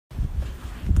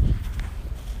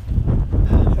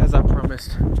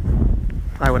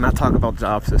podcast. I will not talk about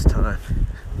jobs this time.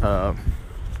 The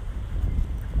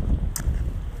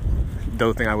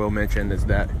other thing I will mention is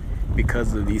that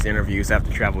because of these interviews I have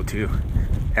to travel to,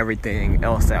 everything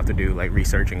else I have to do, like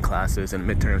researching classes and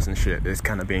midterms and shit, is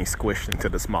kind of being squished into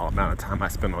the small amount of time I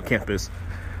spend on campus.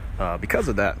 Because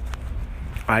of that,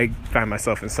 I find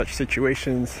myself in such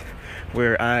situations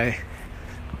where I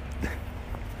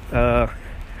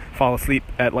fall asleep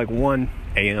at like 1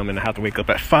 a.m. and I have to wake up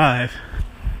at 5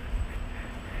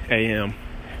 a.m.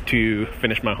 to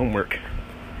finish my homework.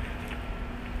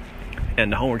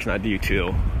 And the homework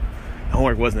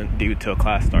wasn't due till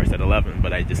class starts at 11,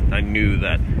 but I knew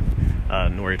that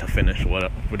in order to finish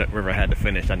whatever I had to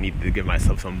finish, I needed to give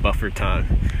myself some buffer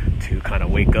time to kind of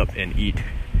wake up and eat,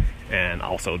 and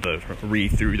also to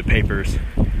read through the papers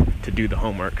to do the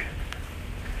homework.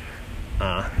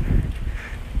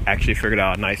 Actually figured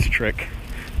out a nice trick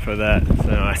for that.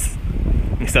 So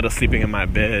instead of sleeping in my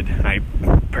bed, I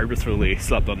purposefully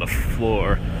slept on the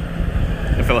floor.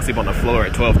 I fell asleep on the floor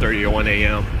at 12:30 or 1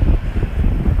 a.m.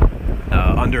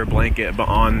 Under a blanket, but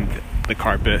on the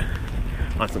carpet,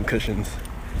 on some cushions.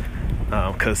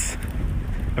 Because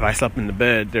if I slept in the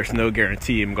bed, there's no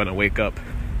guarantee I'm going to wake up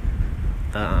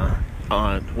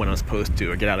on when I'm supposed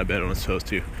to, or get out of bed when I'm supposed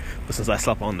to. But since I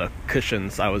slept on the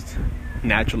cushions, I was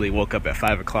naturally woke up at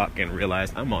 5 o'clock and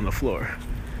realized I'm on the floor.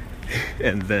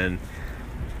 And then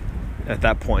at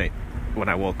that point, when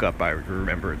I woke up, I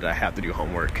remembered that I had to do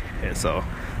homework, and so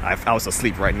I was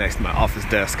asleep right next to my office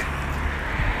desk.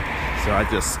 So I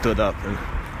just stood up and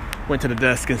went to the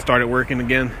desk and started working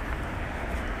again.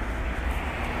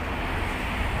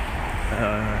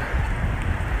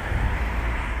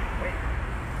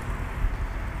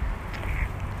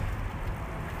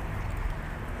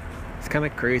 It's kind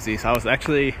of crazy. So I was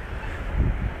actually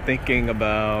thinking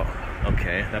about,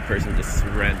 okay, that person just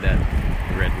ran that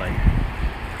red light.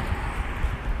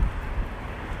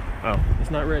 Oh, it's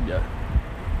not red yet.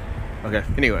 Okay,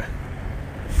 anyway.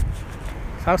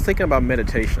 So I was thinking about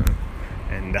meditation.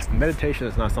 And meditation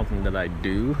is not something that I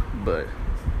do, but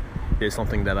it's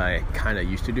something that I kind of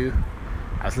used to do.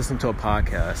 I was listening to a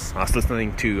podcast. I was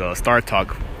listening to Star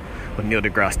Talk with Neil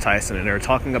deGrasse Tyson, and they were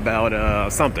talking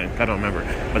about something. I don't remember.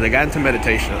 But they got into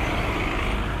meditation.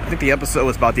 I think the episode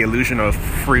was about the illusion of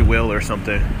free will or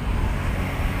something.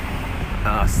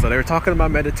 So they were talking about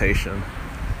meditation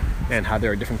and how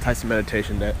there are different types of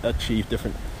meditation that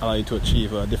allow you to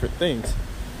achieve different things.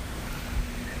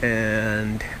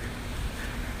 And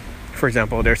for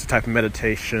example, there's a type of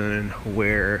meditation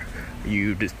where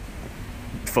you just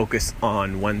focus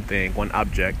on one thing, one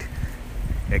object.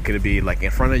 It could be like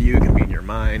in front of you, it can be in your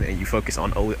mind, and you focus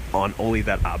on only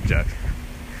that object.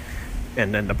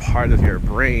 And then the part of your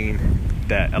brain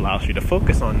that allows you to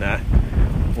focus on that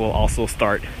will also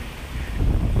start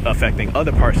affecting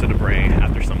other parts of the brain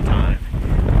after some time.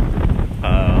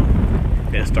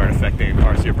 And start affecting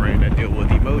parts of your brain that deal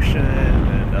with emotion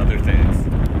and other things.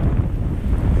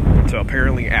 So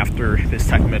apparently after this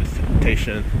type of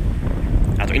meditation,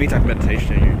 after any type of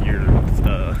meditation, you're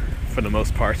for the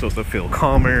most part supposed to feel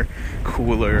calmer,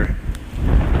 cooler,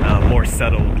 more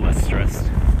settled, less stressed.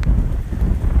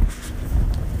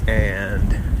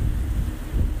 And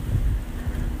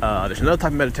there's another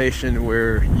type of meditation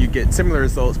where you get similar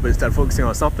results, but instead of focusing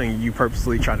on something, you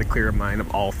purposely try to clear your mind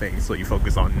of all things, so you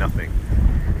focus on nothing.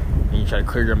 And you try to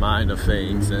clear your mind of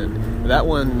things, and that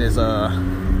one is a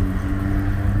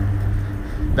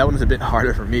bit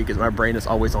harder for me because my brain is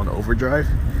always on overdrive.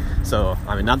 So,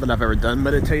 I mean, not that I've ever done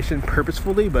meditation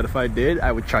purposefully, but if I did,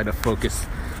 I would try to focus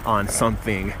on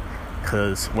something,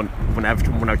 because when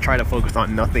I try to focus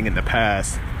on nothing in the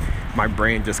past, my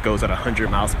brain just goes at 100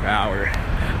 miles per hour.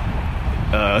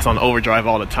 It's on overdrive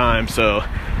all the time, so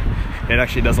it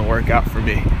actually doesn't work out for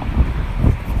me.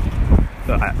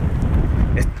 So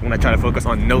when I try to focus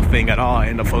on no thing at all, I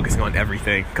end up focusing on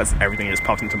everything, because everything just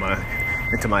pops into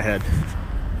my head.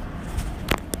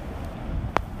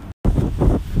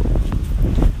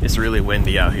 It's really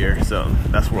windy out here, so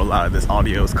that's where a lot of this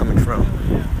audio is coming from.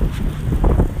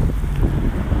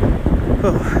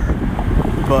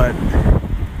 But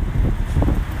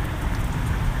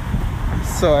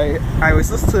so I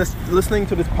was listening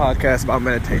to this podcast about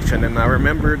meditation, and I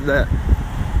remembered that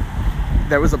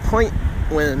there was a point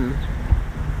when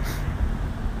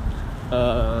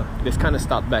this kind of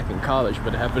stopped back in college,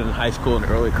 but it happened in high school and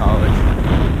early college,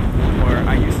 where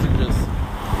I used to just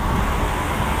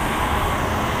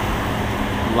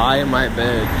lie in my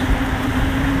bed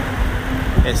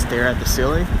and stare at the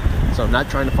ceiling. So I'm not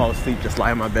trying to fall asleep, just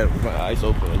lie in my bed with my eyes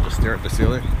open and just stare at the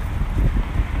ceiling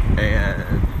and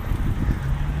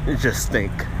just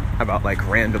think about like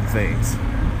random things.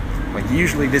 Like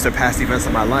usually these are past events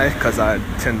in my life because I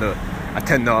tend to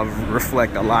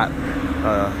reflect a lot,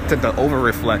 tend to over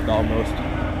reflect almost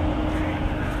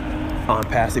on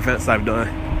past events I've done,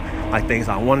 like things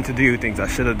I wanted to do, things I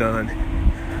should have done,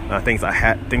 things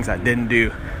I didn't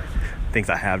do, things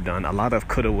I have done. A lot of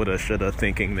coulda, woulda, shoulda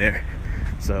thinking there.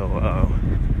 So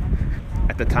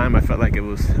at the time, I felt like it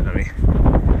was. I mean,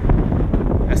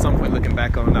 at some point looking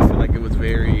back on it, I feel like it was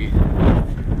very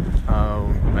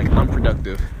like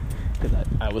unproductive, because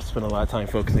I would spend a lot of time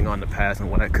focusing on the past and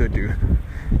what I could do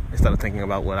instead of thinking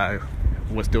about what I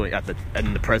was doing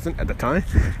in the present at the time,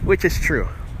 which is true.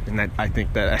 And I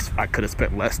think that I could have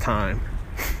spent less time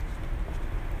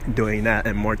doing that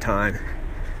and more time,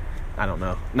 I don't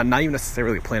know, not even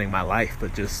necessarily planning my life,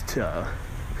 but just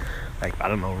like, I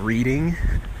don't know, reading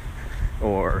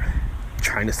or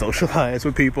trying to socialize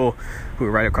with people who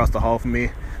were right across the hall from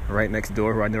me, right next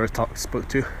door, who I never spoke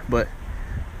to. But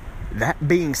that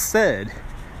being said,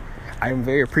 I am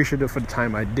very appreciative for the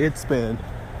time I did spend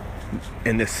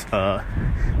in this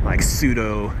like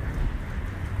pseudo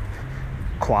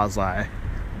quasi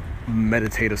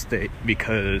meditative state,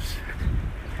 because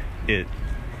it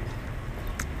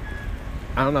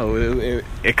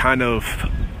kind of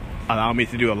allowed me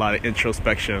to do a lot of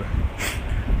introspection.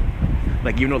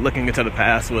 Like, even though looking into the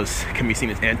past can be seen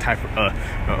as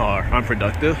or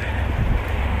unproductive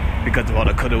because of all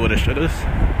the coulda, woulda, shouldas,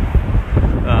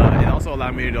 it also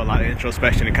allowed me to do a lot of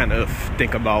introspection and kind of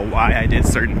think about why I did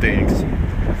certain things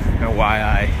and why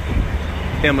I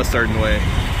am a certain way.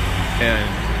 And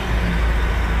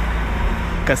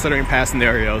considering past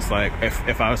scenarios, like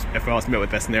if I was met with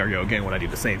that scenario again, would I do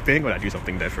the same thing? Would I do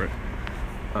something different?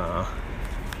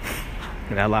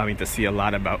 And that allowed me to see a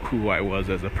lot about who I was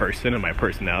as a person and my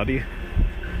personality,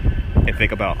 and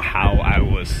think about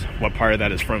what part of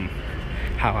that is from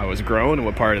how I was grown and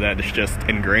what part of that is just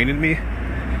ingrained in me.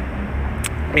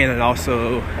 And it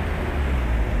also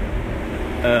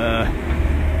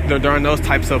during those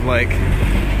types of like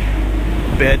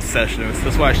bed sessions,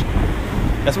 that's what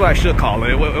I should call it.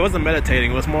 It wasn't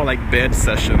meditating, it was more like bed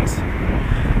sessions,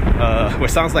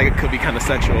 which sounds like it could be kind of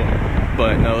sexual,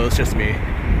 but no, it was just me,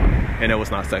 and it was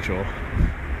not sexual.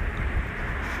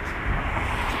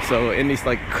 So in these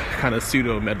like kind of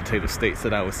pseudo meditative states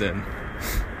that I was in,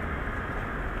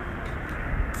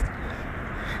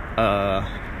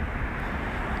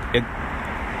 it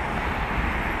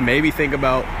made me think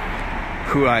about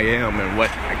who I am and what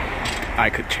I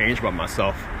could change about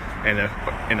myself. And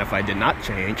if I did not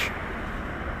change,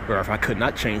 or if I could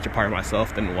not change a part of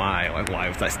myself, then why? Like, why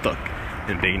was I stuck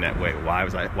in being that way? Why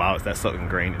was that so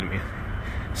ingrained in me?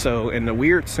 So in a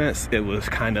weird sense, it was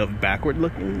kind of backward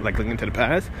looking, like looking into the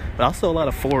past, but also a lot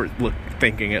of forward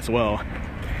thinking as well,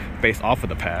 based off of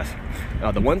the past.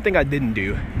 The one thing I didn't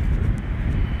do,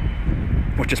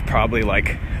 which is probably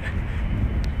like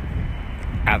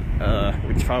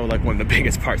one of the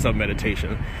biggest parts of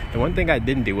meditation, the one thing I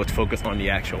didn't do was focus on the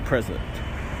actual present.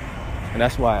 And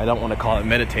that's why I don't want to call it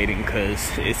meditating,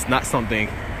 because it's just not something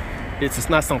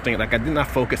like I did not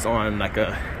focus on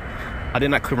I did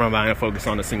not clear my mind and focus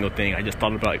on a single thing. I just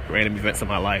thought about like random events in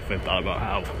my life and thought about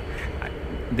how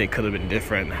they could have been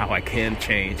different and how I can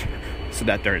change so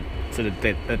that they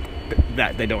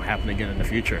don't happen again in the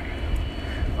future.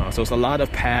 So it's a lot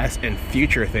of past and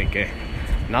future thinking,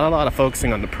 not a lot of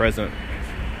focusing on the present.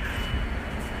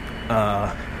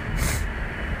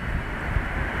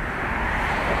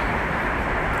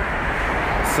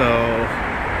 So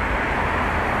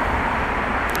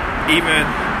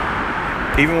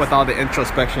even with all the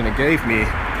introspection it gave me,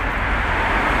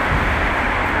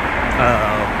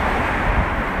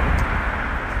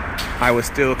 I was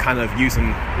still kind of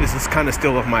this is kind of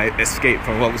still of my escape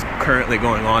from what was currently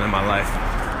going on in my life.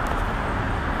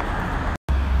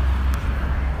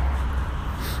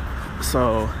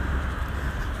 So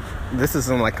this is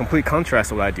in like complete contrast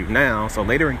to what I do now. So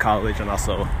later in college, and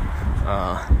also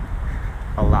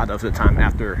a lot of the time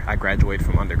after I graduated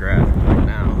from undergrad,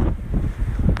 now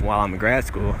while I'm in grad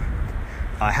school,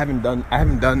 I haven't done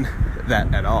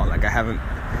that at all. Like I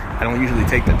don't usually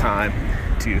take the time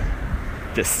to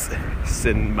just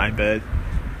sit in my bed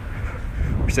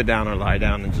or sit down or lie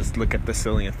down and just look at the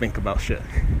ceiling and think about shit.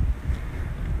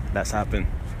 That's happened.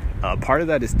 Part of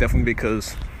that is definitely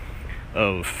because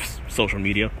of social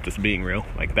media, just being real.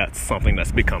 Like, that's something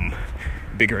that's become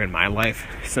bigger in my life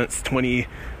since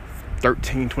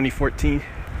 2013, 2014.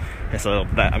 And so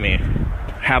that, I mean,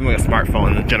 having a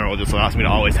smartphone in general just allows me to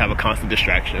always have a constant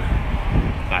distraction.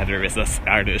 Either it's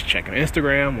checking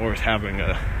Instagram, or it's having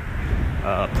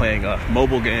playing a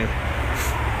mobile game.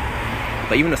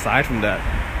 But even aside from that,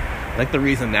 like, the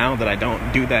reason now that I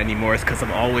don't do that anymore is because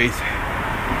I'm always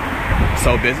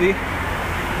so busy,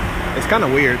 it's kind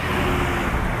of weird.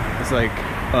 It's like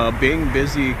being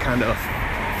busy kind of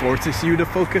forces you to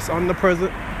focus on the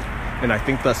present, and I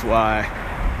think that's why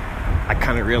I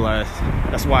realized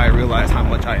how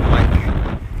much I like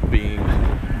being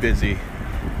busy.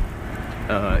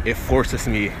 It forces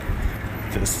me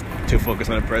to focus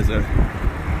on the present.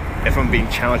 If I'm being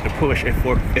challenged to push, it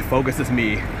focuses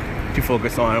me to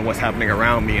focus on what's happening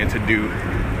around me and to do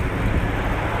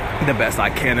the best I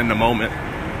can in the moment.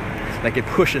 Like, it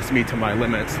pushes me to my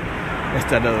limits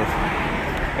instead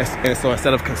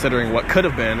of considering what could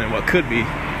have been and what could be.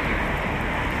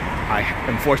 I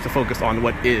am forced to focus on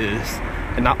what is,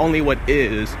 and not only what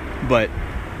is, but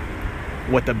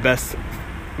what the best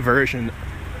version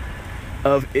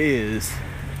of is,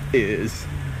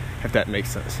 if that makes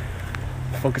sense.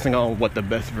 Focusing on what the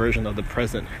best version of the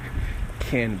present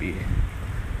can be.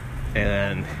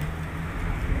 And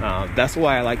that's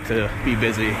why I like to be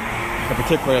busy. In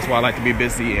particular, that's why I like to be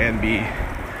busy and be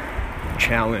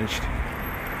challenged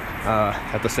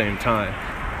at the same time.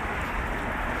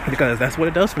 Because that's what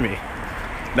it does for me.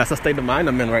 That's the state of mind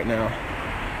I'm in right now.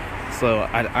 So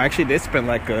I actually did spend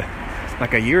like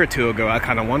a year or two ago, I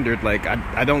kind of wondered, like,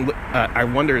 I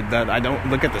wondered that I don't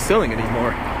look at the ceiling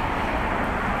anymore.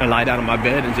 I lie down on my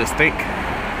bed and just think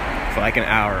for like an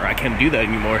hour. I can't do that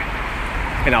anymore.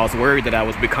 And I was worried that I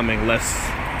was becoming less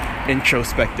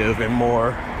introspective and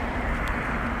more,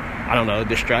 I don't know,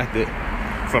 distracted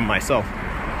from myself.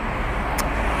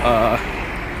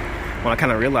 What I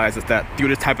kind of realized is that through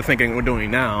this type of thinking we're doing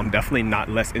now, I'm definitely not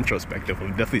less introspective. I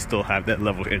definitely still have that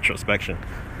level of introspection.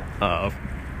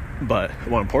 But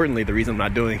more importantly, the reason I'm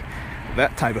not doing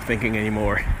that type of thinking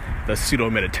anymore, the pseudo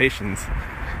meditations,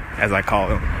 as I call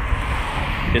them,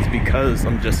 is because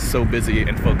I'm just so busy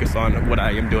and focused on what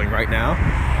I am doing right now.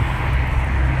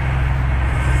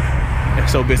 I'm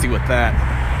so busy with that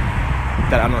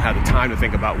I don't have the time to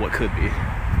think about what could be.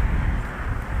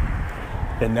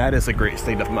 And that is a great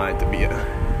state of mind to be in.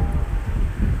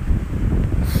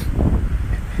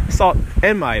 So,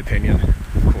 in my opinion,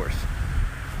 of course.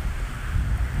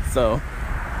 So,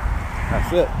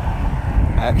 that's it.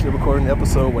 I actually recorded an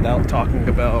episode without talking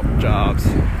about jobs.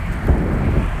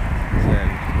 And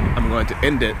I'm going to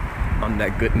end it on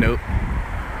that good note.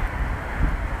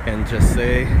 And just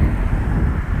say,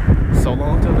 so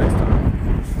long till next time.